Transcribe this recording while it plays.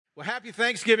Well, happy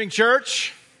Thanksgiving,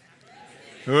 church.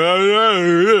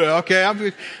 Okay, I'm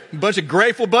a bunch of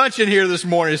grateful bunch in here this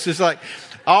morning. It's just like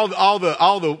all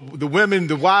the women,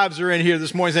 the wives are in here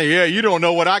this morning saying, "Yeah, you don't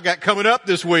know what I got coming up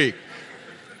this week.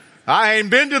 I ain't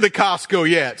been to the Costco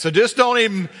yet, so just don't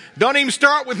even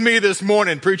start with me this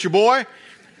morning, preacher boy."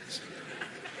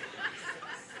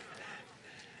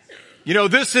 You know,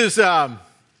 this is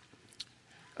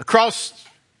across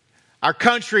our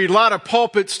country, a lot of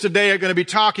pulpits today are going to be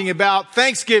talking about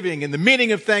Thanksgiving and the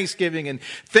meaning of Thanksgiving and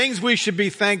things we should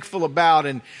be thankful about,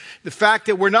 and the fact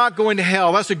that we're not going to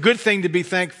hell. That's a good thing to be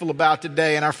thankful about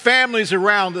today. And our families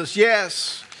around us,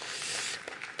 yes.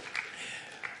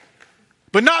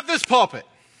 But not this pulpit.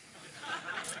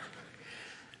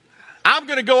 I'm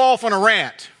going to go off on a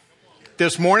rant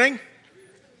this morning.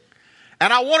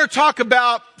 And I want to talk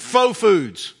about faux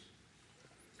foods.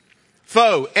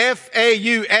 Faux,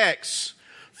 F-A-U-X.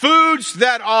 Foods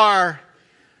that are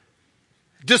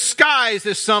disguised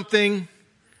as something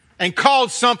and called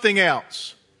something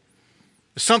else.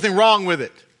 There's something wrong with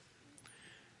it.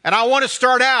 And I want to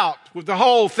start out with the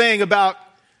whole thing about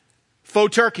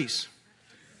faux turkeys.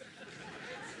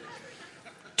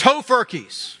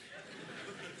 Tofurkeys.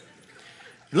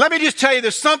 Let me just tell you,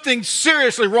 there's something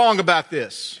seriously wrong about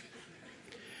this.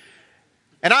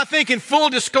 And I think in full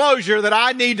disclosure that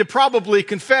I need to probably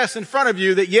confess in front of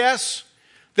you that yes,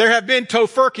 there have been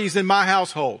tofurkeys in my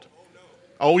household.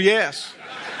 Oh yes.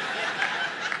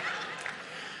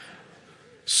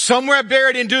 Somewhere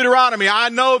buried in Deuteronomy, I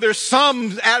know there's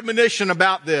some admonition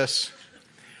about this.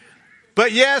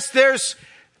 But yes, there's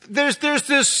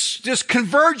this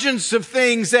convergence of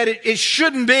things that it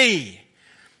shouldn't be.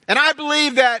 And I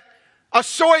believe that a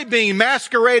soybean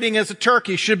masquerading as a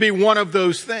turkey should be one of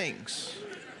those things.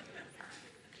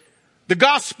 The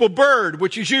gospel bird,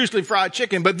 which is usually fried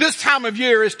chicken, but this time of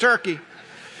year is turkey.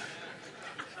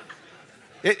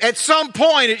 At some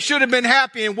point, it should have been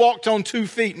happy and walked on 2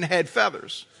 feet and had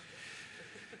feathers.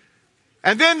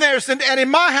 And then and in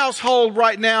my household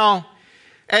right now,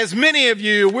 as many of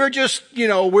you, we're just,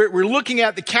 we're looking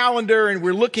at the calendar and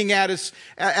we're looking at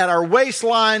our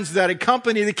waistlines that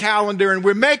accompany the calendar, and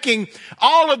we're making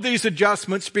all of these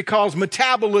adjustments because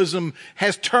metabolism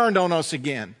has turned on us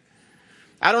again.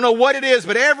 I don't know what it is,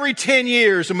 but every 10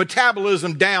 years, the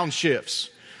metabolism downshifts.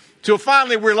 Till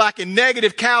finally we're like in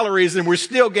negative calories and we're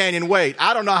still gaining weight.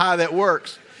 I don't know how that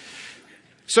works.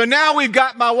 So now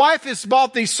my wife has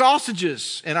bought these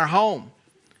sausages in our home.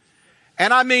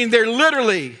 And I mean, they're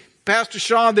literally, Pastor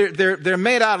Sean, they're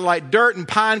made out of like dirt and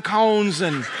pine cones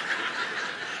and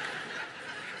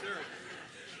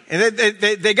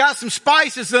they got some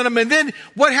spices in them. And then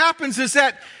what happens is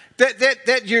that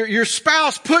your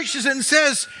spouse pushes it and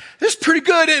says, "This is pretty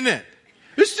good, isn't it?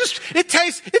 It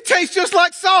tastes just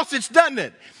like sausage, doesn't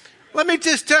it?" Let me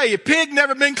just tell you, pig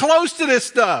never been close to this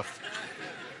stuff.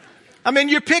 I mean,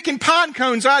 you're picking pine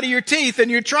cones out of your teeth and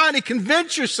you're trying to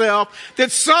convince yourself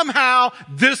that somehow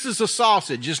this is a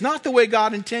sausage. It's not the way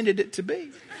God intended it to be.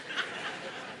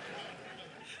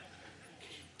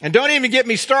 And don't even get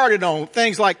me started on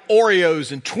things like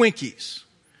Oreos and Twinkies.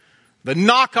 The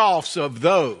knockoffs of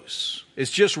those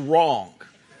is just wrong.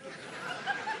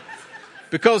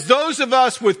 Because those of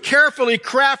us with carefully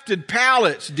crafted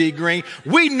palates, D. Green,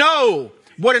 we know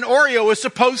what an Oreo is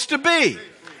supposed to be.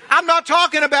 I'm not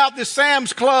talking about the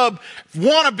Sam's Club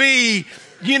wannabe,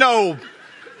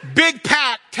 big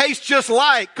pack tastes just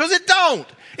like, because it don't.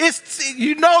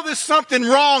 There's something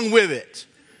wrong with it.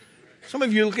 Some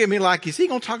of you look at me like, is he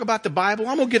going to talk about the Bible?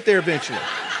 I'm going to get there eventually.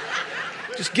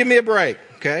 Just give me a break,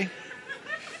 okay?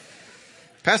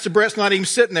 Pastor Brett's not even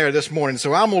sitting there this morning,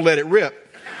 so I'm going to let it rip.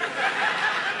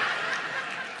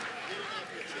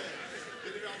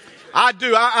 I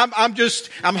do. I'm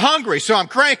hungry, so I'm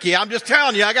cranky. I'm just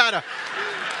telling you, I gotta.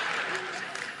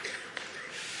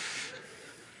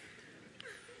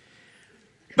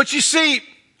 But you see,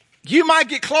 you might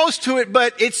get close to it,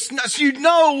 but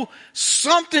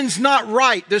something's not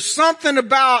right. There's something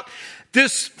about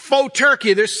this faux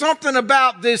turkey. There's something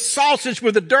about this sausage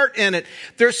with the dirt in it.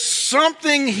 There's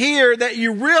something here that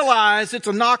you realize it's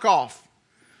a knockoff.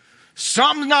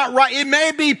 Something's not right. It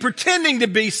may be pretending to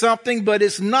be something, but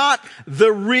it's not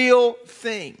the real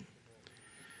thing.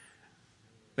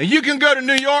 Now, you can go to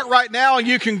New York right now and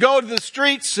you can go to the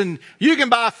streets and you can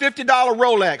buy a $50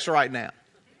 Rolex right now.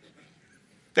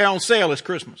 They're on sale this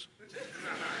Christmas.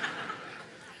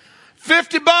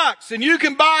 $50 and you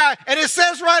can buy, and it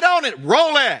says right on it,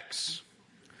 Rolex.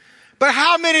 But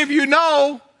how many of you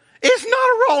know it's not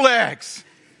a Rolex?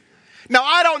 Now,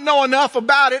 I don't know enough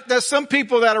about it. There's some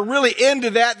people that are really into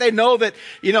that. They know that,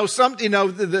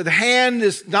 the hand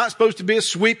is not supposed to be a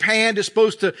sweep hand. It's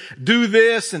supposed to do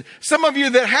this. And some of you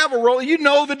that have a Rolex, you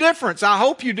know the difference. I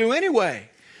hope you do anyway.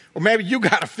 Or maybe you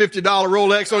got a $50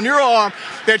 Rolex on your arm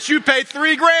that you paid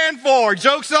 $3,000 for.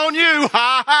 Joke's on you.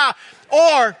 Ha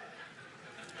ha.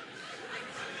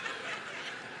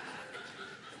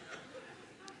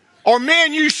 Or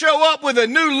men, you show up with a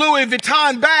new Louis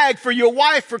Vuitton bag for your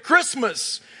wife for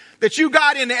Christmas that you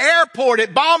got in the airport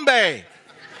at Bombay.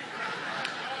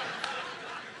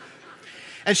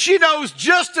 And she knows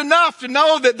just enough to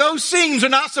know that those seams are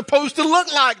not supposed to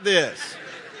look like this.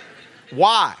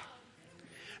 Why?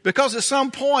 Because at some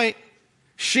point,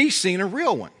 she's seen a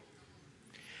real one.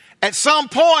 At some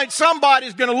point,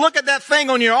 somebody's going to look at that thing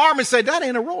on your arm and say, that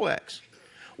ain't a Rolex.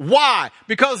 Why?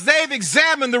 Because they've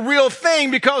examined the real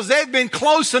thing, because they've been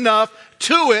close enough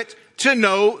to it to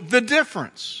know the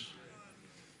difference.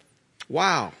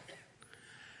 Wow.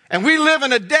 And we live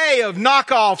in a day of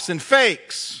knockoffs and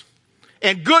fakes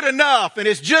and good enough. And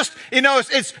it's just,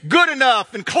 it's good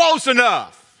enough and close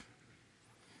enough.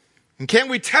 And can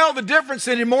we tell the difference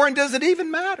anymore? And does it even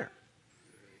matter?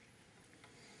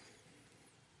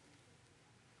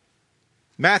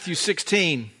 Matthew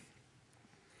 16.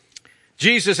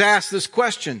 Jesus asked this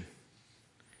question.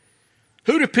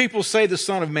 Who do people say the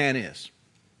Son of Man is?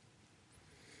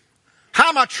 How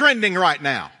am I trending right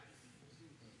now?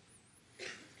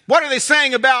 What are they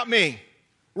saying about me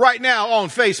right now on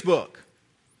Facebook?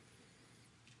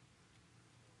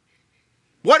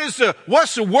 What's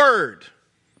the word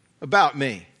about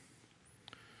me?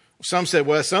 Some say,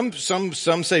 well, some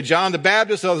say John the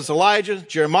Baptist, others Elijah,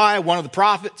 Jeremiah, one of the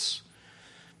prophets.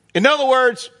 In other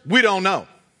words, we don't know.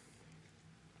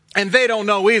 And they don't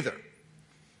know either.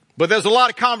 But there's a lot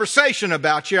of conversation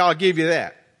about you, I'll give you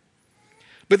that.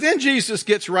 But then Jesus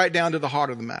gets right down to the heart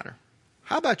of the matter.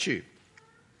 How about you?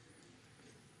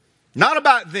 Not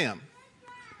about them,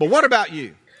 but what about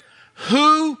you?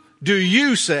 Who do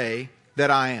you say that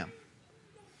I am?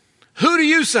 Who do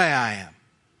you say I am?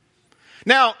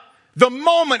 Now, the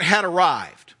moment had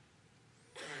arrived.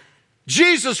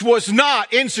 Jesus was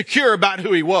not insecure about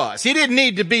who he was. He didn't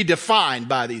need to be defined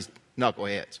by these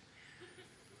knuckleheads.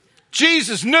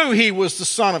 Jesus knew he was the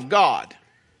Son of God.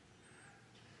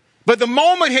 But the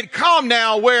moment had come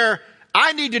now where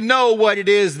I need to know what it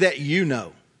is that you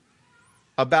know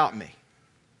about me.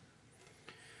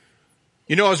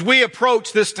 As we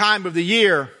approach this time of the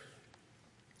year,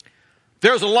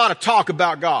 there's a lot of talk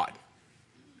about God.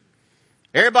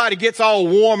 Everybody gets all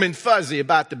warm and fuzzy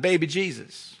about the baby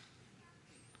Jesus.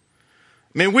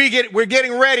 We're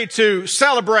getting ready to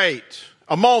celebrate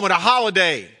a moment, a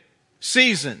holiday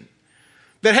season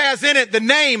that has in it the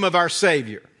name of our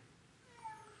Savior.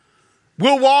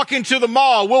 We'll walk into the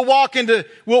mall. We'll walk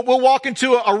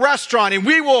into a restaurant, and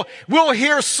we'll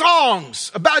hear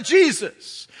songs about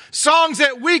Jesus. Songs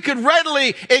that we could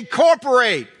readily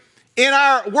incorporate in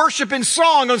our worship and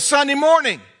song on Sunday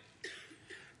morning.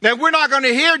 Now, we're not going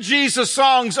to hear Jesus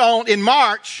songs in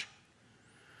March,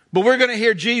 but we're going to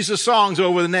hear Jesus songs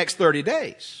over the next 30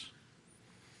 days.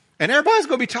 And everybody's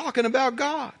going to be talking about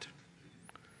God.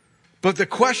 But the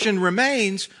question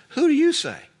remains, who do you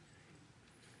say?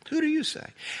 Who do you say?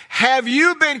 Have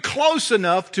you been close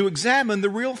enough to examine the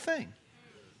real thing?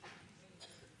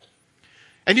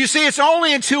 And you see, it's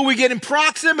only until we get in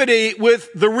proximity with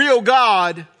the real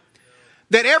God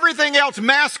that everything else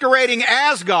masquerading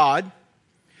as God,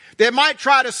 that might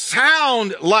try to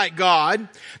sound like God,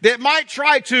 that might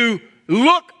try to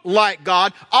look like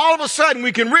God, all of a sudden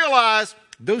we can realize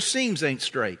those seams ain't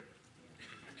straight.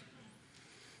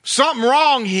 Something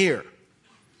wrong here.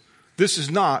 This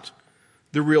is not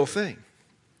the real thing.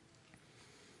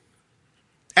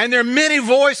 And there are many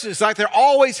voices, like there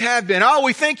always have been. Oh,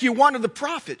 we think you're one of the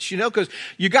prophets, because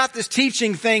you got this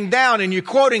teaching thing down and you're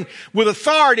quoting with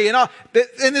authority and all.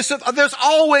 And there's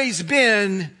always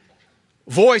been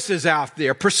voices out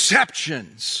there,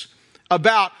 perceptions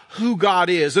about who God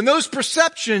is. And those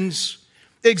perceptions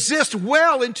exist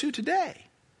well into today.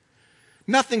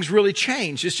 Nothing's really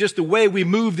changed. It's just the way we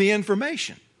move the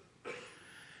information.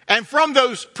 And from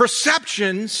those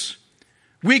perceptions,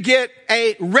 we get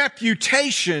a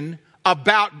reputation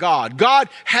about God. God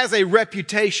has a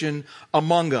reputation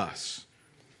among us.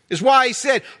 It's why he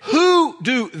said, who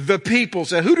do the people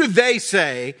say, who do they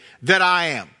say that I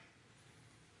am?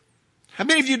 How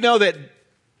many of you know that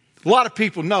a lot of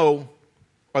people know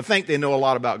or think they know a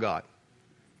lot about God?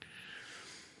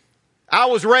 I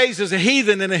was raised as a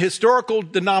heathen in a historical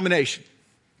denomination.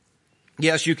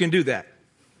 Yes, you can do that.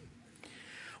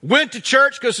 Went to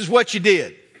church because it's what you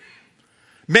did.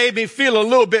 made me feel a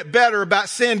little bit better about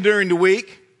sin during the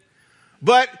week.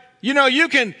 But,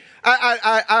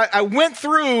 I went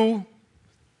through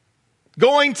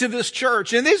going to this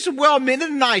church, and these are well-meaning, they're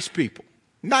nice people.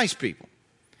 Nice people.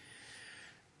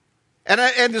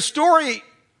 And the story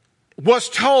was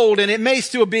told, and it may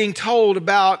still be being told,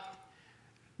 about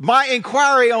my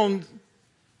inquiry on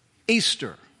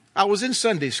Easter. I was in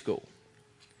Sunday school.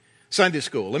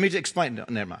 Let me just explain. No,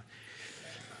 never mind.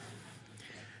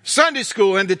 Sunday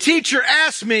school, and the teacher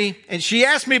asked me, and she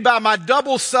asked me by my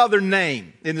double Southern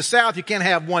name. In the South, you can't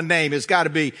have one name. It's got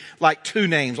to be like two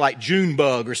names, like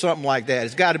Junebug or something like that.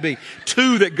 It's got to be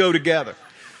two that go together.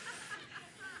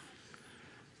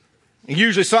 And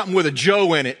usually something with a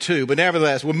Joe in it too, but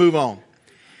nevertheless, we'll move on.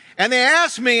 And they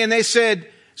asked me, and they said,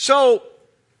 so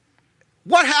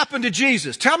what happened to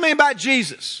Jesus? Tell me about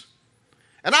Jesus.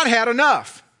 And I'd had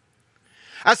enough.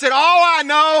 I said, all I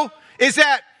know is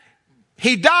that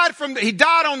he died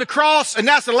on the cross, and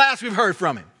that's the last we've heard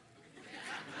from him.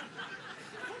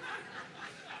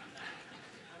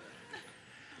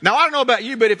 Now, I don't know about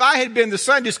you, but if I had been the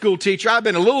Sunday school teacher, I'd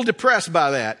been a little depressed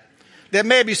by that. That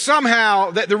maybe somehow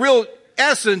that the real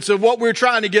essence of what we're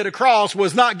trying to get across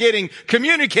was not getting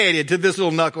communicated to this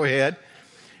little knucklehead.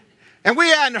 And we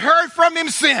hadn't heard from him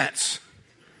since.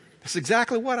 That's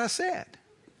exactly what I said.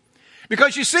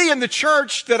 Because you see, in the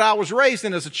church that I was raised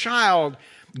in as a child,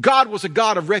 God was a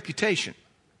God of reputation.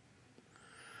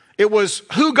 It was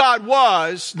who God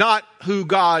was, not who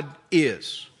God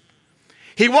is.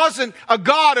 He wasn't a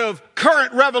God of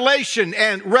current revelation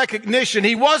and recognition.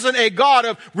 He wasn't a God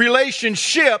of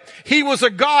relationship. He was a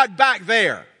God back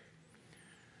there.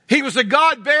 He was a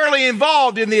God barely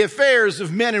involved in the affairs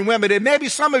of men and women. And maybe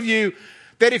some of you,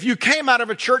 that if you came out of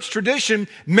a church tradition,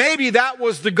 maybe that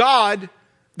was the God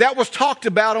that was talked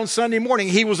about on Sunday morning.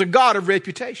 He was a God of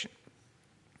reputation.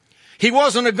 He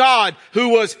wasn't a God who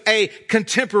was a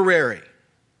contemporary.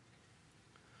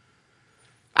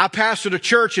 I pastored a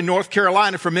church in North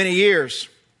Carolina for many years.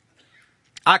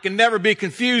 I can never be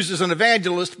confused as an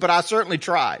evangelist, but I certainly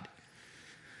tried.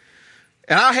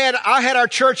 And I had our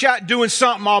church out doing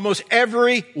something almost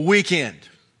every weekend.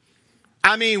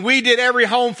 I mean, we did every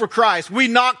home for Christ. We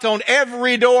knocked on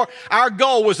every door. Our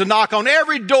goal was to knock on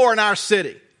every door in our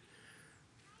city.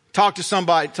 Talk to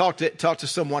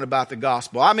someone about the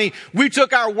gospel. I mean, we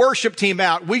took our worship team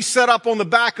out. We set up on the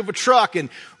back of a truck, and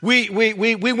we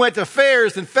went to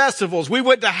fairs and festivals. We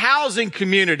went to housing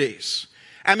communities.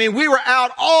 I mean, we were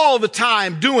out all the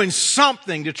time doing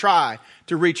something to try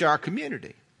to reach our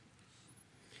community.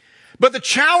 But the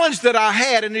challenge that I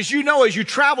had, and as you know, as you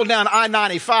travel down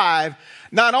I-95,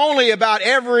 not only about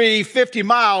every 50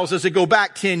 miles does it go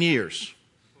back 10 years.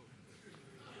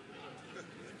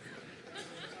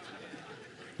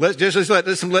 Let's just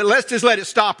let it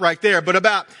stop right there. But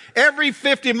about every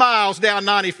 50 miles down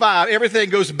 95, everything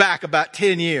goes back about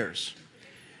 10 years.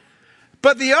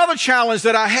 But the other challenge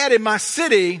that I had in my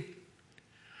city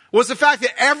was the fact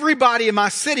that everybody in my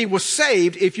city was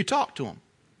saved if you talked to them.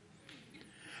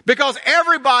 Because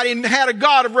everybody had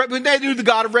they knew the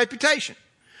God of reputation.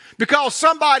 Because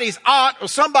somebody's aunt or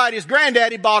somebody's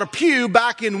granddaddy bought a pew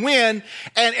back in when,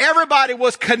 and everybody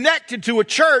was connected to a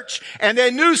church, and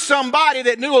they knew somebody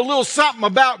that knew a little something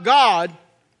about God.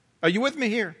 Are you with me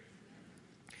here?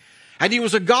 And he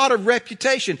was a God of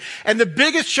reputation. And the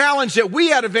biggest challenge that we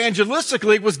had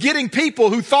evangelistically was getting people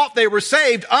who thought they were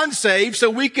saved, unsaved, so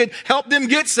we could help them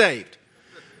get saved.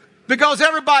 Because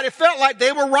everybody felt like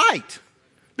they were right.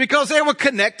 Because they were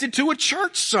connected to a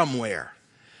church somewhere.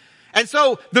 And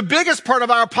so the biggest part of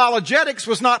our apologetics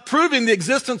was not proving the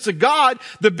existence of God.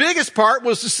 The biggest part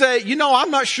was to say,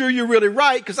 I'm not sure you're really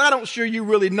right because I don't sure you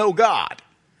really know God.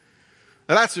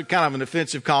 Now that's kind of an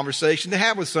offensive conversation to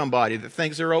have with somebody that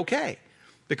thinks they're okay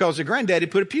because their granddaddy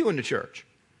put a pew in the church.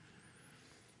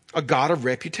 A God of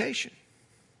reputation.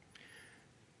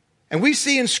 And we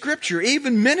see in Scripture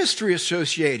even ministry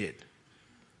associated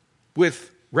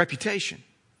with reputation.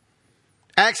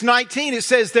 Acts 19, it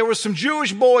says there were some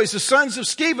Jewish boys, the sons of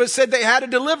Sceva, said they had a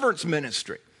deliverance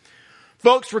ministry.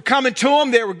 Folks were coming to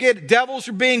them, devils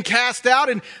were being cast out,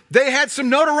 and they had some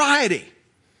notoriety.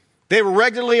 They were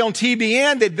regularly on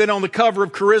TBN. They'd been on the cover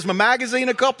of Charisma magazine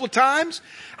a couple of times.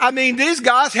 I mean, these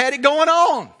guys had it going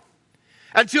on.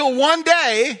 Until one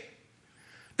day,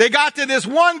 they got to this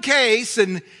one case,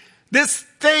 and this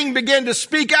thing began to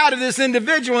speak out of this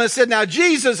individual and said, now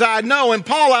Jesus I know and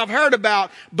Paul I've heard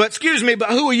about, but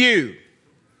who are you?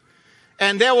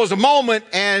 And there was a moment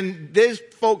and these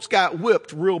folks got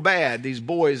whipped real bad. These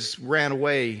boys ran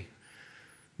away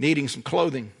needing some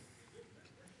clothing.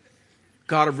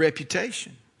 God of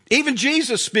reputation. Even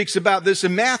Jesus speaks about this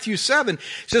in Matthew 7.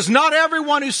 He says, not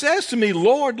everyone who says to me,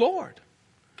 Lord, Lord.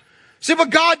 See, but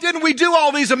God, didn't we do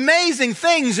all these amazing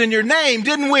things in your name?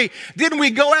 Didn't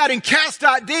we go out and cast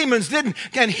out demons?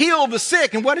 And heal the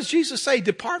sick? And what does Jesus say?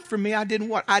 Depart from me. I didn't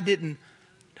what? I didn't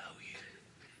know you.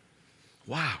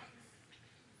 Wow.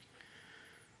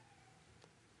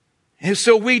 And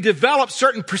so we develop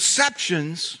certain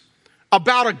perceptions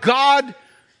about a God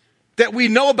that we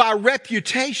know by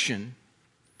reputation.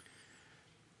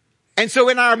 And so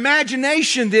in our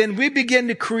imagination, then, we begin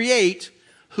to create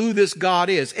who this God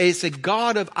is. It's a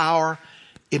God of our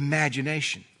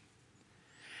imagination.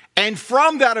 And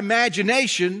from that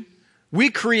imagination, we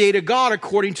create a God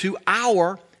according to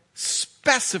our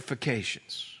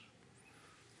specifications.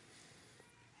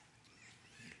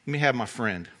 Let me have my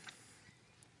friend.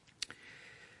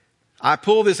 I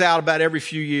pull this out about every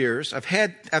few years. I've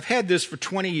had this for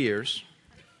 20 years.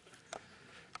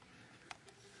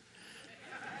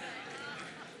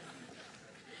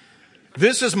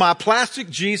 This is my plastic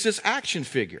Jesus action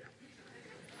figure.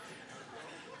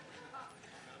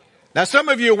 Now, some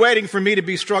of you are waiting for me to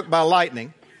be struck by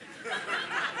lightning.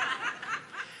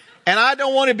 And I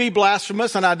don't want to be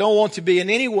blasphemous, and I don't want to be in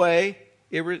any way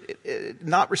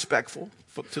not respectful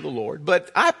to the Lord.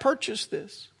 But I purchased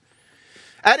this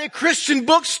at a Christian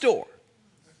bookstore.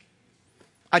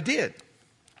 I did.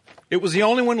 It was the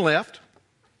only one left.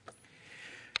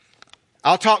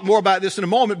 I'll talk more about this in a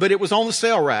moment, but it was on the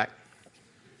sale rack.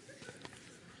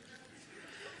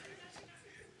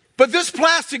 But this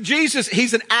plastic Jesus,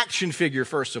 he's an action figure,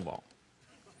 first of all.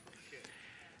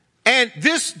 And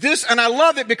this, and I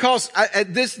love it because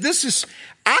this is,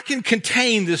 I can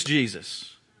contain this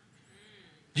Jesus.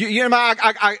 You know,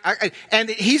 and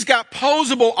he's got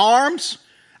posable arms.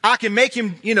 I can make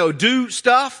him, do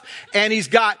stuff. And he's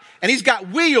got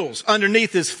wheels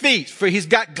underneath his feet he's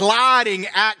got gliding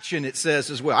action, it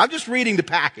says as well. I'm just reading the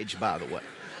package, by the way.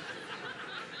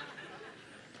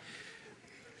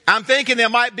 I'm thinking there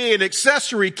might be an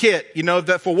accessory kit,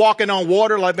 that for walking on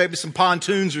water, like maybe some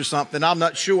pontoons or something. I'm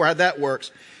not sure how that works.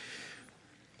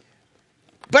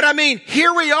 But I mean,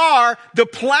 here we are, the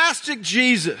plastic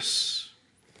Jesus.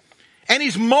 And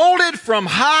he's molded from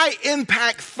high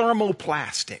impact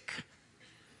thermoplastic.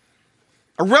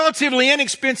 A relatively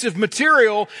inexpensive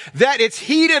material that it's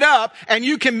heated up, and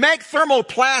you can make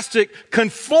thermoplastic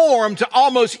conform to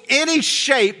almost any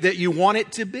shape that you want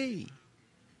it to be.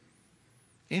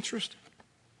 Interesting.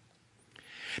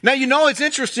 Now, it's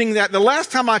interesting that the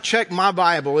last time I checked my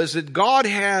Bible is that God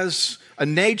has a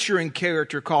nature and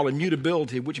character called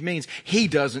immutability, which means he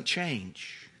doesn't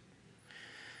change.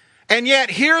 And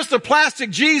yet, here's the plastic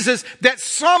Jesus that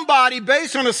somebody,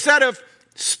 based on a set of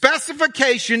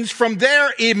specifications from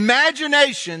their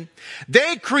imagination,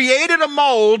 they created a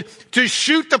mold to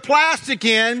shoot the plastic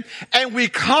in, and we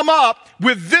come up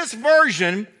with this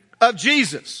version of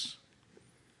Jesus.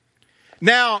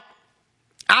 Now,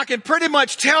 I can pretty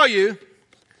much tell you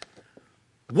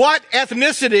what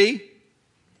ethnicity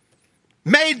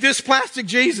made this plastic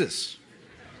Jesus.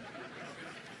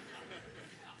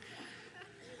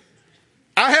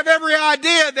 I have every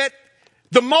idea that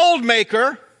the mold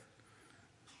maker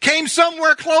came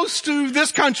somewhere close to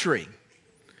this country,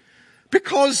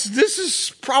 because this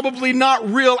is probably not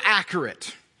real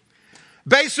accurate.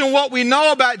 Based on what we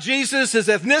know about Jesus, his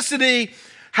ethnicity,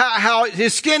 how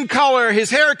his skin color, his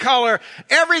hair color,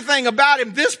 everything about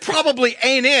him, this probably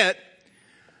ain't it.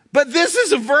 But this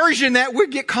is a version that we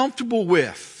get comfortable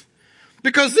with,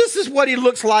 because this is what he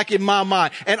looks like in my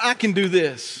mind. And I can do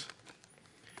this.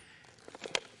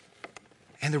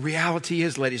 And the reality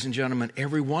is, ladies and gentlemen,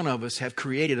 every one of us have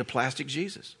created a plastic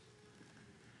Jesus.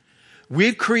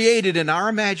 We've created in our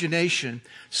imagination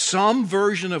some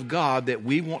version of God that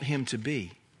we want him to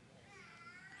be,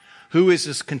 who is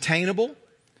as containable,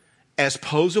 as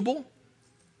posable,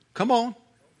 come on,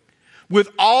 with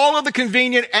all of the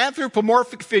convenient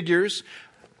anthropomorphic figures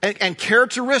and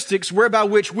characteristics whereby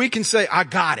which we can say, I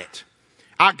got it.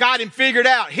 I got him figured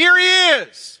out. Here he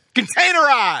is,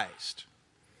 containerized.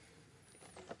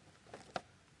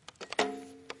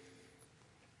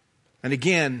 And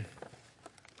again,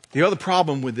 the other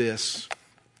problem with this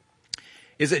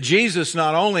is that Jesus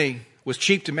not only was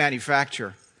cheap to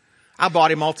manufacture, I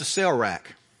bought him off the sale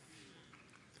rack.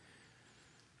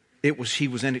 He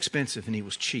was inexpensive and he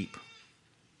was cheap.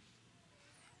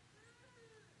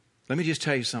 Let me just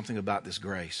tell you something about this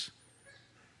grace.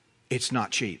 It's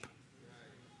not cheap.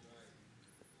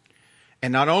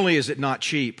 And not only is it not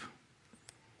cheap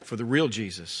for the real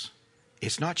Jesus,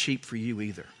 it's not cheap for you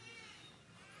either.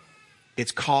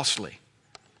 It's costly,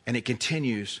 and it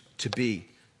continues to be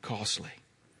costly.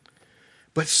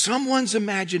 But someone's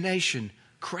imagination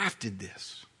crafted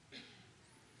this.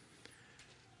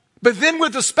 But then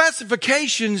with the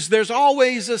specifications, there's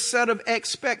always a set of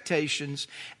expectations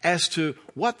as to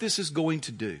what this is going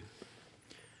to do.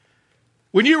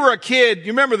 When you were a kid,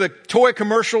 you remember the toy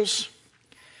commercials?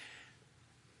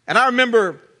 And I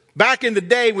remember back in the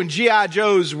day when G.I.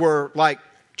 Joes were like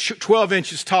 12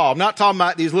 inches tall. I'm not talking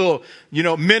about these little,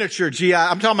 miniature G.I.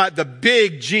 I'm talking about the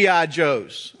big G.I.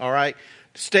 Joes, all right?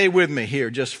 Stay with me here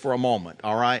just for a moment,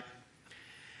 all right?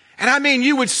 And I mean,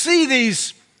 you would see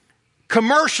these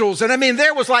commercials, and I mean,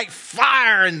 there was like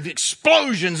fire and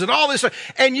explosions and all this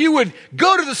stuff. And you would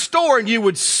go to the store and you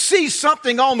would see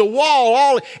something on the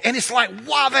wall, and it's like,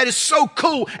 wow, that is so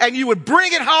cool. And you would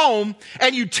bring it home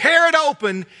and you tear it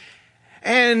open,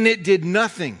 and it did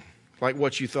nothing like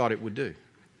what you thought it would do.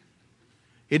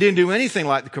 It didn't do anything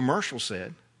like the commercial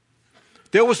said.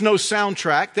 There was no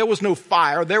soundtrack. There was no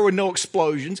fire. There were no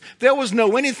explosions. There was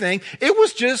no anything. It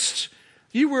was just,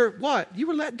 you were what? You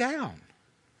were let down.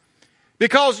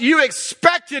 Because you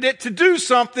expected it to do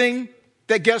something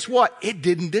that, guess what? It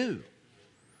didn't do.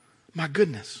 My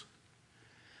goodness.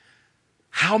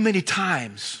 How many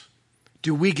times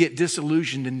do we get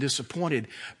disillusioned and disappointed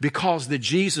because the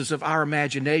Jesus of our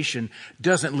imagination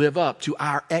doesn't live up to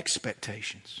our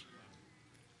expectations?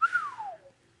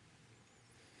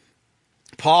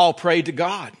 Paul prayed to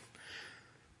God.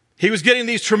 He was getting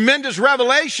these tremendous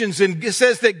revelations, and it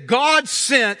says that God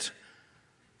sent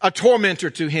a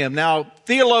tormentor to him. Now,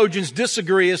 theologians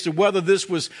disagree as to whether this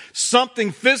was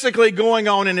something physically going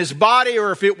on in his body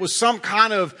or if it was some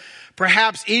kind of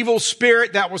perhaps evil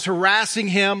spirit that was harassing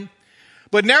him.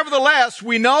 But nevertheless,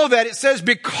 we know that it says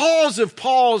because of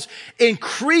Paul's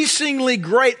increasingly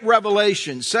great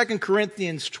revelation, 2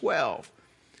 Corinthians 12,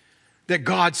 that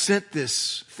God sent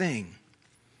this thing.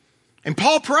 And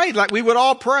Paul prayed like we would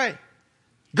all pray.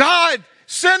 God,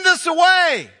 send this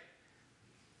away.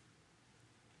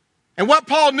 And what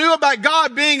Paul knew about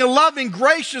God being a loving,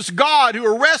 gracious God who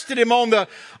arrested him on the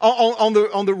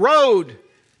road,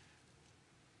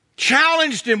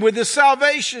 challenged him with his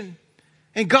salvation.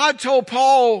 And God told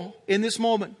Paul in this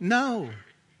moment, no,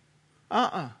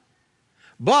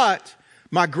 but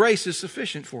my grace is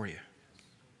sufficient for you.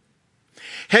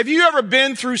 Have you ever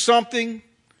been through something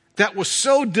that was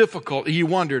so difficult and you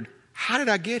wondered, how did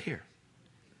I get here?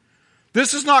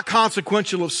 This is not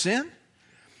consequential of sin.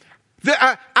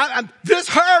 This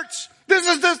hurts. This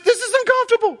is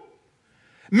uncomfortable.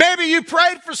 Maybe you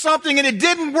prayed for something and it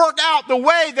didn't work out the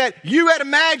way that you had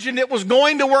imagined it was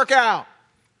going to work out.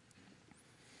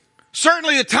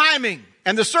 Certainly the timing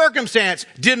and the circumstance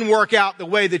didn't work out the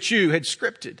way that you had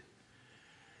scripted.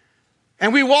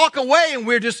 And we walk away and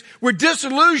we're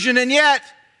disillusioned, and yet,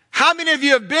 how many of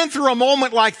you have been through a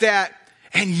moment like that,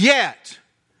 and yet,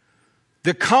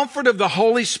 the comfort of the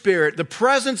Holy Spirit, the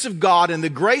presence of God and the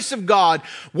grace of God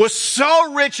was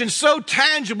so rich and so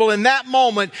tangible in that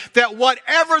moment that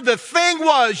whatever the thing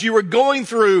was you were going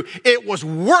through, it was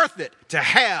worth it to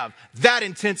have that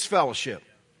intense fellowship.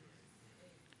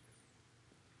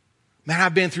 Man,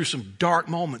 I've been through some dark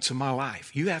moments in my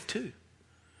life. You have too.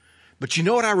 But you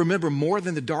know what I remember more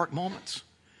than the dark moments?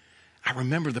 I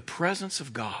remember the presence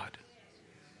of God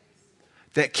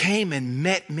that came and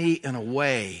met me in a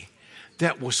way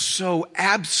that was so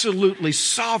absolutely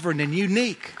sovereign and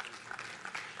unique.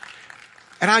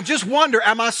 And I just wonder,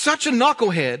 am I such a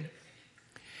knucklehead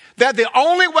that the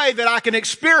only way that I can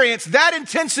experience that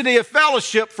intensity of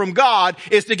fellowship from God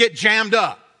is to get jammed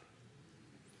up?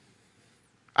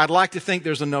 I'd like to think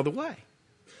there's another way.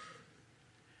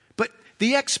 But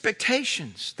the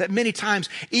expectations that many times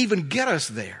even get us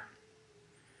there.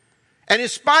 And in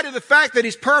spite of the fact that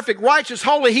He's perfect, righteous,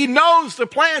 holy, He knows the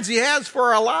plans He has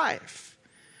for our life.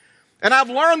 And I've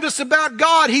learned this about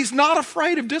God. He's not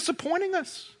afraid of disappointing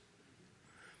us.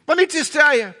 Let me just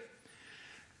tell you,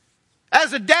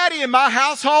 as a daddy in my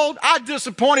household, I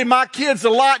disappointed my kids a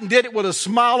lot and did it with a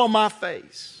smile on my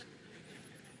face.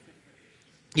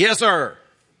 Yes, sir.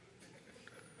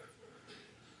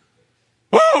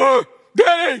 Oh,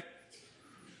 Daddy!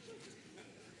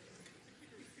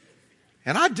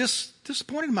 And I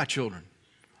disappointed my children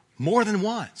more than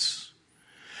once.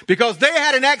 Because they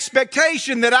had an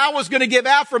expectation that I was going to give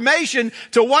affirmation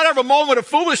to whatever moment of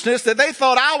foolishness that they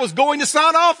thought I was going to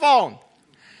sign off on.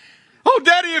 Oh,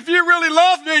 Daddy, if you really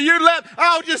love me,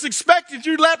 I just expected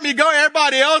you'd let me go.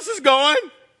 Everybody else is going.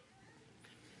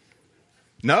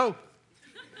 No.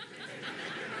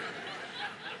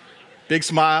 Big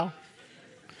smile.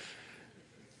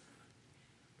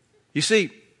 You see,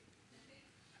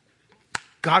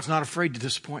 God's not afraid to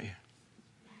disappoint you.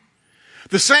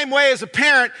 The same way as a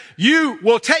parent, you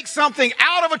will take something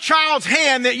out of a child's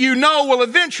hand that you know will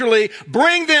eventually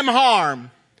bring them harm,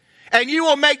 and you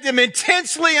will make them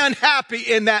intensely unhappy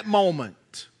in that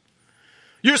moment.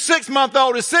 Your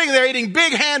 6-month-old is sitting there eating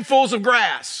big handfuls of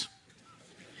grass.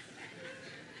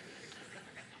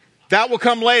 That will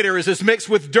come later as it's mixed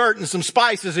with dirt and some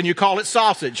spices and you call it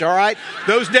sausage, all right?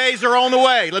 Those days are on the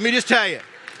way, let me just tell you.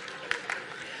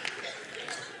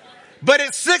 But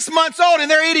it's 6 months old and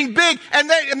they're eating big and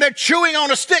they're chewing on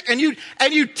a stick and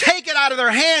you take it out of their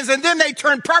hands and then they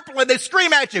turn purple and they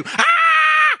scream at you. Ah!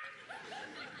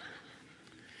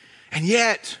 And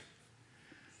yet,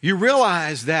 you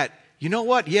realize that, you know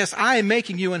what? Yes, I am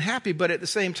making you unhappy, but at the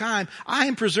same time, I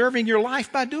am preserving your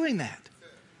life by doing that.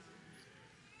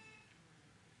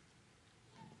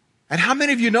 And how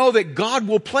many of you know that God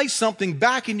will place something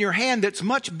back in your hand that's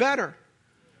much better?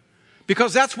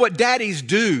 Because that's what daddies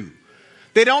do.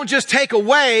 They don't just take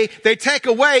away, they take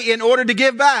away in order to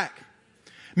give back.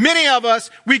 Many of us,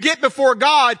 we get before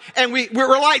God and we're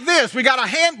like this. We got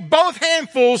both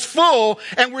handfuls full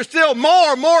and we're still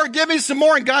more, give me some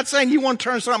more. And God's saying, you want to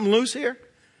turn something loose here?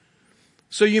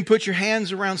 So you can put your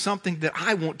hands around something that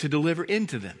I want to deliver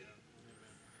into them.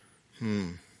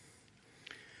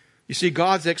 You see,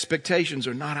 God's expectations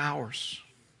are not ours.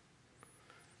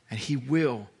 And He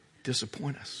will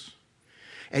disappoint us.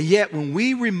 And yet when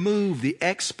we remove the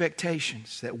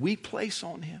expectations that we place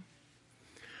on Him,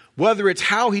 whether it's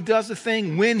how He does a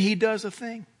thing, when He does a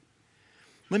thing,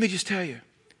 let me just tell you,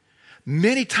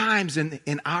 many times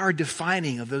in our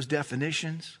defining of those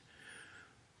definitions,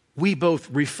 we both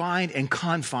refine and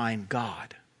confine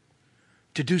God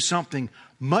to do something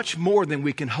much more than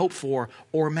we can hope for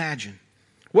or imagine.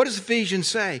 What does Ephesians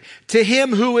say? To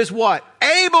Him who is what?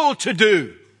 Able to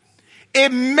do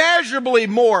immeasurably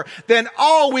more than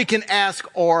all we can ask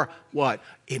or what?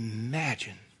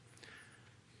 Imagine.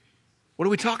 What are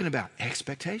we talking about?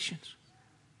 Expectations.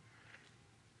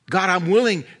 God, I'm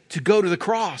willing to go to the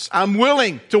cross. I'm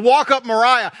willing to walk up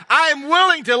Moriah. I am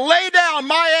willing to lay down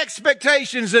my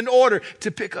expectations in order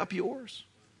to pick up yours.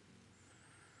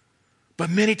 But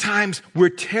many times we're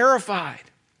terrified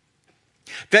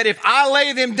that if I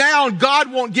lay them down,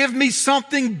 God won't give me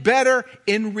something better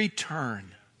in return.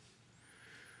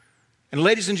 And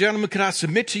ladies and gentlemen, can I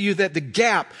submit to you that the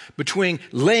gap between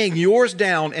laying yours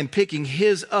down and picking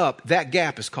His up, that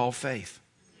gap is called faith.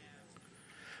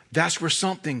 That's where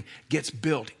something gets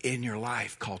built in your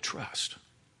life called trust.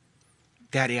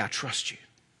 Daddy, I trust you.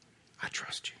 I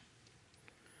trust you.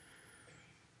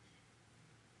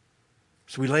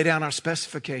 So we lay down our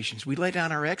specifications. We lay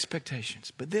down our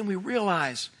expectations. But then we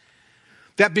realize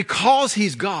that because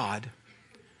He's God,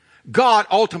 God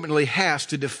ultimately has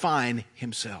to define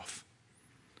Himself.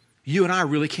 You and I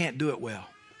really can't do it well.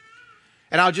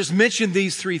 And I'll just mention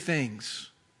these three things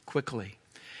quickly.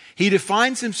 He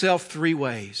defines Himself three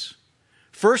ways.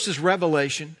 First is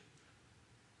revelation,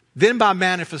 then by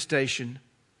manifestation,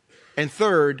 and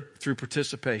third, through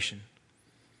participation.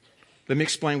 Let me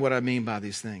explain what I mean by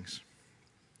these things.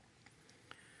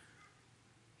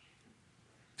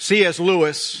 C.S.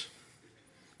 Lewis,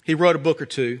 he wrote a book or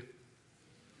two.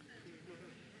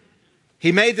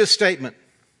 He made this statement.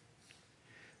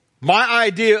 My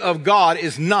idea of God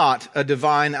is not a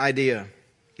divine idea.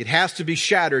 It has to be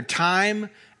shattered time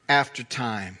after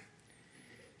time.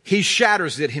 He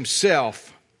shatters it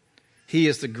Himself. He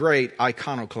is the great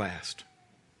iconoclast.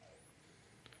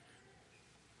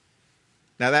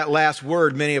 Now that last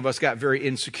word, many of us got very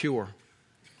insecure.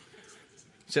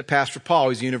 Except Pastor Paul,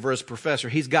 he's a university professor.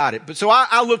 He's got it. But so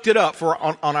I looked it up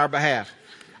on our behalf.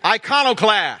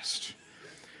 Iconoclast.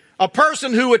 A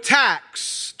person who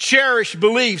attacks cherished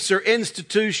beliefs or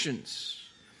institutions.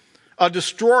 A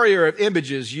destroyer of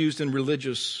images used in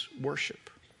religious worship.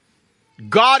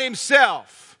 God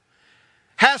Himself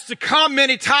has to come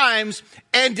many times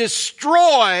and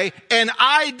destroy an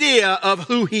idea of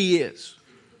who He is.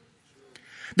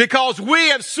 Because we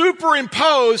have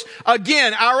superimposed,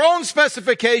 again, our own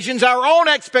specifications, our own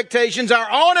expectations, our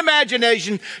own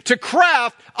imagination to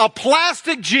craft a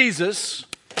plastic Jesus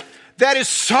that is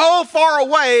so far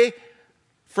away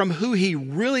from who He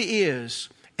really is.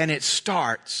 And it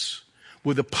starts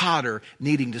with the potter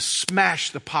needing to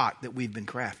smash the pot that we've been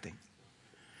crafting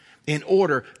in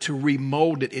order to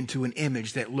remold it into an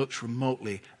image that looks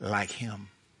remotely like Him.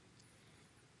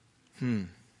 And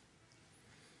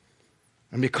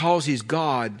because He's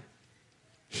God,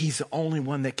 He's the only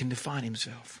one that can define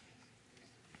Himself.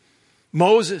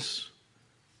 Moses.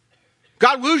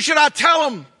 God, who should I tell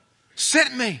Him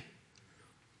sent me?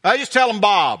 I just tell Him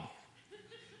Bob.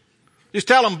 Just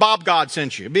tell Him Bob God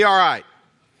sent you. It'll be all right.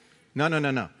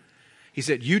 No. He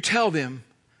said, you tell them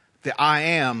that I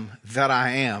am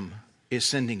is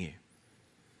sending you.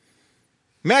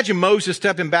 Imagine Moses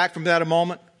stepping back from that a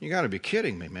moment. You got to be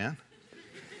kidding me, man.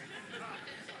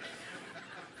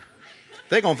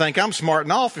 They're going to think I'm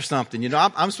smarting off or something. You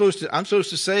know, I'm supposed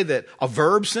to say that a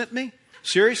verb sent me?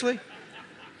 Seriously?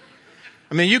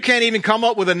 I mean, you can't even come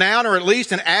up with a noun or at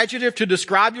least an adjective to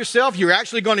describe yourself. You're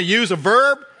actually going to use a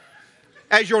verb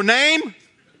as your name?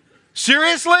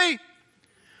 Seriously?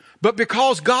 But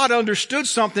because God understood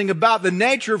something about the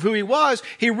nature of who he was,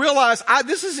 he realized,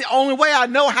 this is the only way I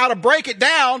know how to break it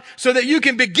down so that you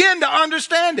can begin to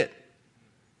understand it.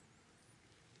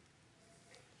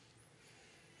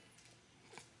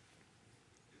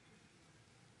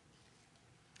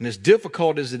 And as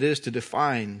difficult as it is to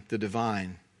define the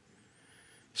divine,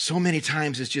 so many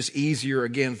times it's just easier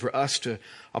again for us to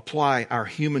apply our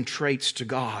human traits to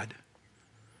God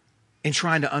in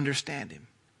trying to understand him.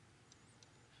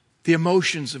 The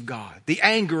emotions of God, the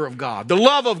anger of God, the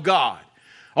love of God.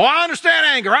 Oh, I understand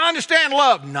anger. I understand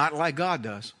love. Not like God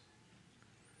does.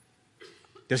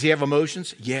 Does he have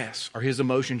emotions? Yes. Are his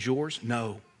emotions yours?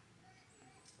 No.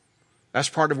 That's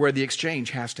part of where the exchange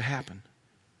has to happen.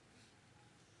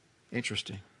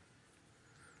 Interesting.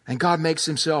 And God makes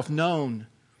himself known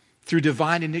through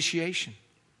divine initiation.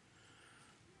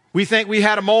 We think we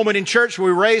had a moment in church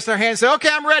where we raised our hands and said, okay,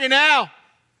 I'm ready now.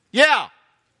 Yeah.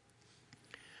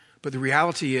 But the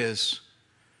reality is,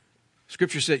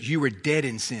 Scripture says you were dead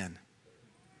in sin.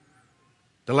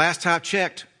 The last time I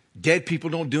checked, dead people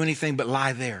don't do anything but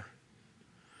lie there.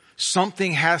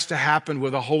 Something has to happen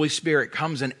where the Holy Spirit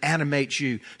comes and animates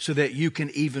you so that you can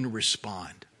even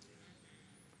respond.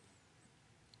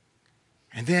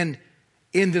 And then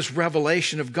in this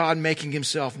revelation of God making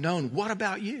himself known, what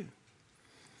about you?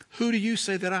 Who do you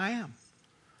say that I am?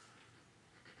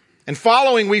 And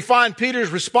following, we find Peter's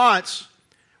response,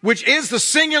 which is the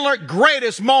singular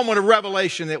greatest moment of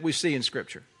revelation that we see in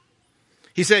Scripture.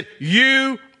 He said,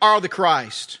 you are the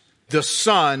Christ, the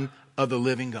Son of the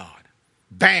living God.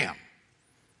 Bam!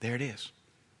 There it is.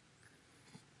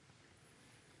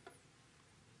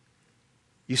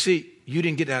 You see, you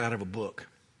didn't get that out of a book.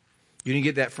 You didn't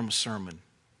get that from a sermon.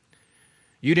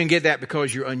 You didn't get that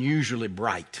because you're unusually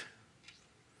bright.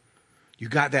 You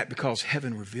got that because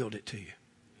heaven revealed it to you.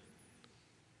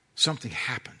 Something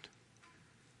happened.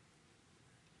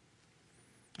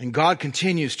 And God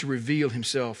continues to reveal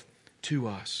himself to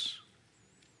us.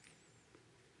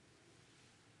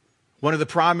 One of the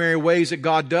primary ways that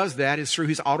God does that is through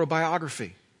his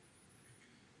autobiography.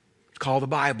 It's called the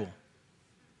Bible.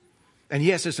 And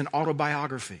yes, it's an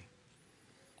autobiography.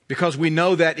 Because we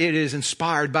know that it is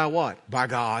inspired by what? By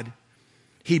God.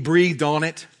 He breathed on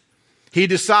it. He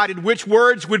decided which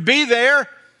words would be there.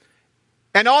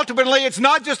 And ultimately, it's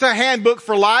not just a handbook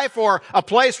for life or a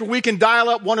place where we can dial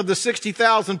up one of the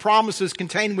 60,000 promises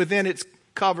contained within its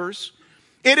covers.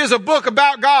 It is a book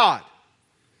about God.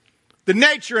 The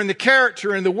nature and the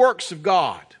character and the works of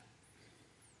God.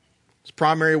 It's the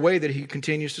primary way that he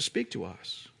continues to speak to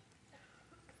us.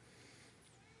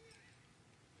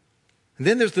 And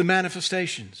then there's the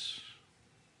manifestations.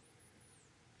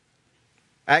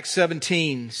 Acts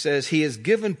 17 says, he has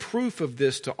given proof of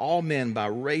this to all men by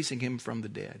raising him from the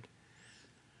dead.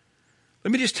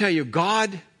 Let me just tell you,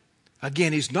 God,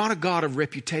 again, he's not a God of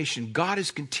reputation. God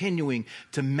is continuing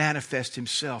to manifest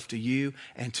himself to you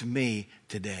and to me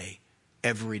today,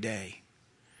 every day.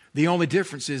 The only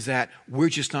difference is that we're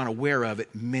just not aware of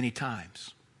it many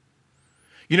times.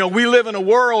 You know, we live in a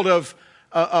world of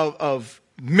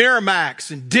Miramax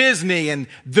and Disney and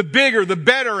the bigger, the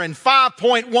better and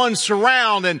 5.1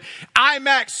 surround and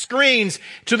IMAX screens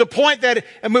to the point that,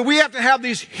 we have to have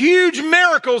these huge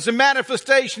miracles and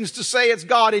manifestations to say it's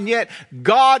God. And yet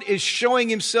God is showing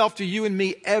himself to you and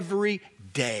me every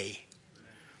day.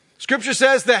 Scripture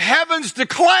says the heavens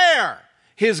declare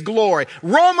his glory.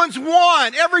 Romans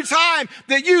 1, every time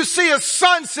that you see a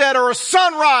sunset or a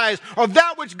sunrise or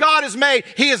that which God has made,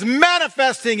 he is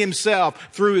manifesting himself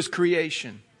through his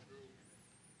creation.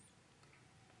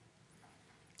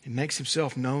 He makes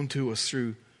himself known to us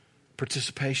through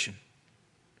participation.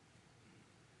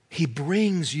 He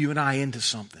brings you and I into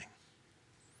something.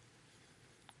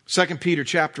 2 Peter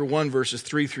chapter 1 verses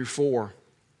 3 through 4.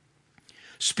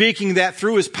 Speaking that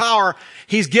through his power,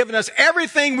 he's given us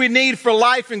everything we need for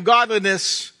life and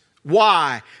godliness.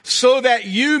 Why? So that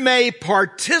you may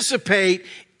participate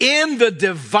in the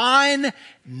divine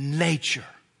nature.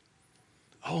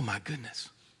 Oh my goodness.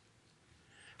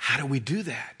 How do we do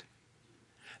that?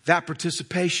 That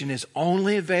participation is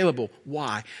only available.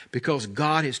 Why? Because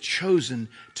God has chosen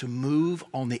to move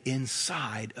on the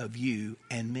inside of you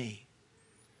and me.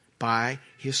 by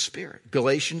His Spirit.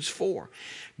 Galatians 4.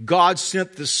 God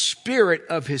sent the Spirit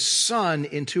of His Son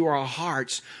into our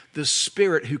hearts, the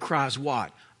Spirit who cries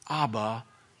what? Abba,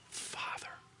 Father.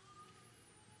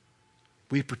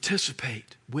 We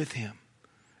participate with Him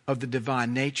of the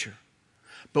divine nature.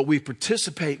 But we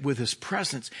participate with His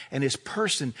presence and His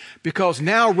person, because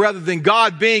now, rather than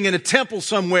God being in a temple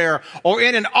somewhere or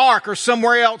in an ark or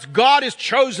somewhere else, God has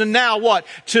chosen now what?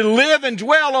 To live and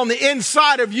dwell on the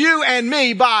inside of you and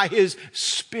me by His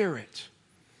Spirit.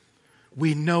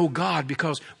 We know God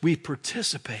because we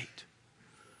participate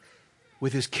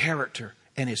with His character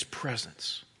and His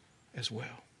presence as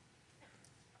well.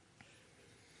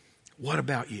 What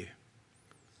about you?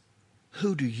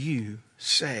 Who do you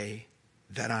say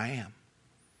that I am?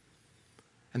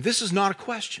 And this is not a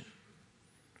question.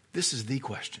 This is the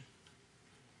question.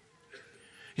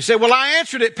 You say, well, I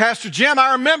answered it, Pastor Jim.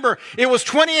 I remember it was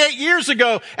 28 years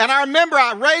ago, and I remember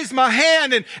I raised my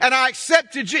hand and I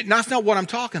accepted Jesus. That's not what I'm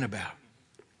talking about.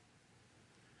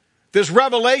 There's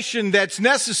revelation that's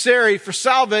necessary for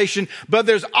salvation, but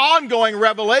there's ongoing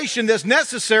revelation that's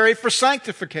necessary for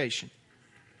sanctification.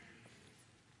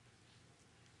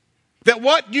 That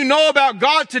what you know about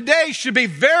God today should be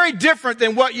very different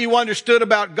than what you understood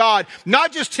about God,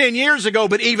 not just 10 years ago,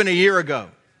 but even a year ago.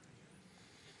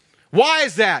 Why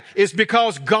is that? It's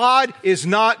because God is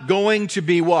not going to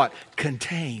be what?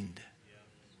 Contained.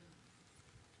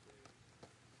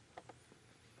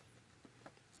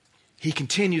 He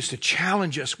continues to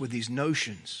challenge us with these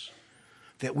notions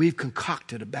that we've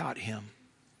concocted about Him.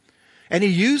 And He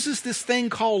uses this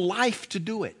thing called life to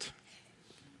do it.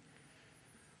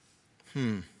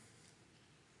 You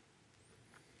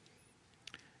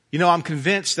know, I'm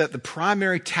convinced that the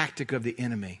primary tactic of the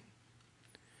enemy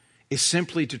is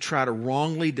simply to try to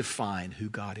wrongly define who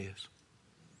God is.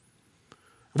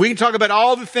 We can talk about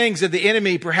all the things that the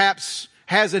enemy perhaps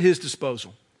has at his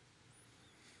disposal.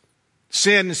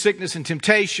 Sin and sickness and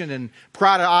temptation and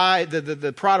pride of eye,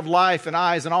 the pride of life and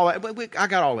eyes and all that. I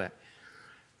got all that.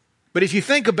 But if you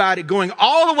think about it, going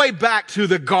all the way back to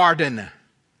the garden,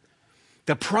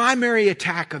 the primary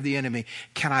attack of the enemy,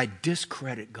 can I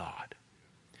discredit God?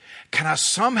 Can I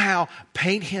somehow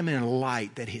paint Him in a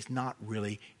light that is not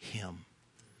really Him?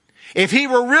 If He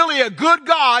were really a good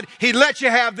God, He'd let you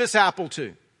have this apple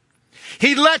too.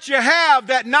 He'd let you have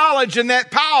that knowledge and that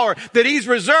power that He's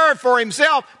reserved for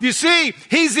Himself. You see,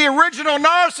 He's the original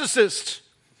narcissist.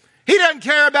 He doesn't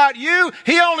care about you.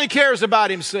 He only cares about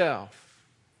Himself.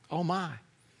 Oh my,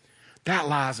 that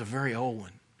lie is a very old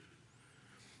one.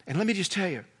 And let me just tell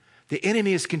you, the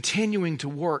enemy is continuing to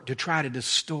work to try to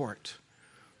distort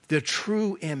the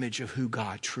true image of who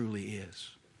God truly is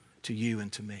to you and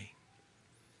to me.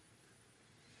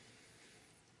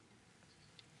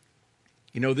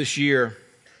 You know, this year,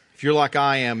 if you're like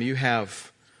I am, you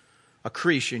have a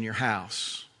creche in your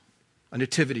house, a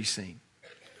nativity scene.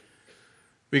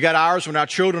 We got ours when our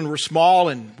children were small,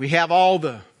 and we have all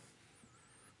the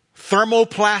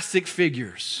thermoplastic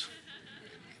figures.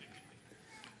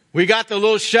 We got the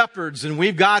little shepherds, and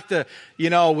we've got the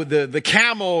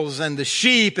camels and the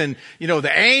sheep and,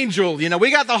 the angel.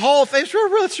 We got the whole thing.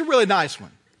 It's a really nice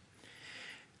one.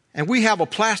 And we have a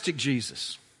plastic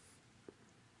Jesus.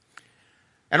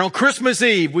 And on Christmas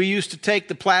Eve, we used to take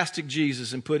the plastic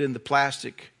Jesus and put in the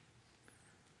plastic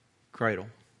cradle,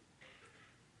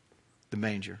 the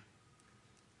manger.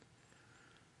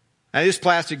 Now, this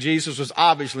plastic Jesus was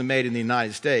obviously made in the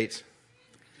United States.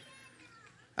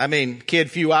 I mean,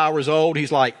 kid, few hours old,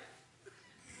 he's like,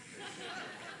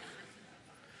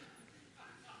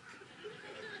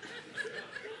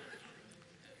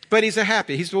 but he's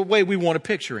he's the way we want to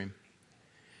picture him.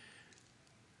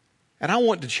 And I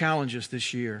want to challenge us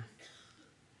this year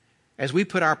as we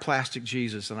put our plastic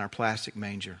Jesus in our plastic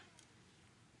manger.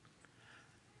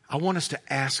 I want us to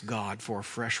ask God for a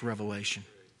fresh revelation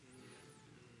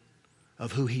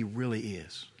of who He really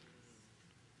is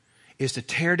to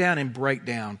tear down and break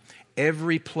down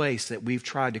every place that we've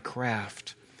tried to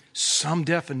craft some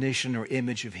definition or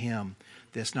image of Him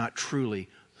that's not truly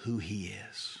who He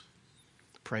is.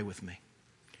 Pray with me.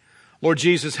 Lord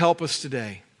Jesus, help us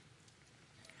today.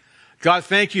 God,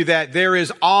 thank You that there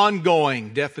is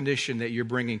ongoing definition that You're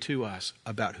bringing to us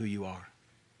about who You are.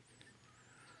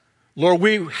 Lord,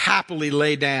 we happily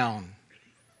lay down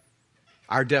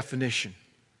our definition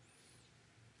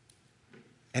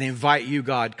and invite You,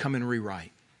 God, come and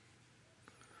rewrite.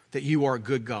 That You are a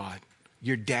good God.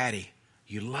 You're Daddy.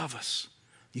 You love us.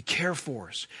 You care for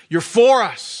us. You're for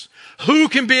us. Who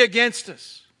can be against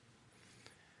us?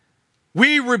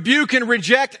 We rebuke and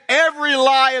reject every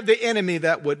lie of the enemy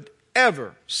that would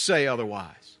ever say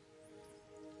otherwise.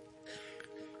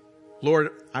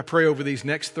 Lord, I pray over these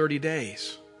next 30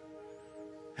 days,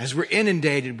 as we're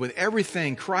inundated with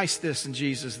everything, Christ this and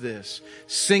Jesus this,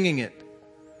 singing it,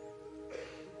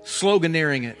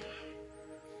 sloganeering it,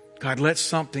 God, let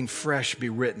something fresh be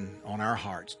written on our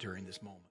hearts during this moment.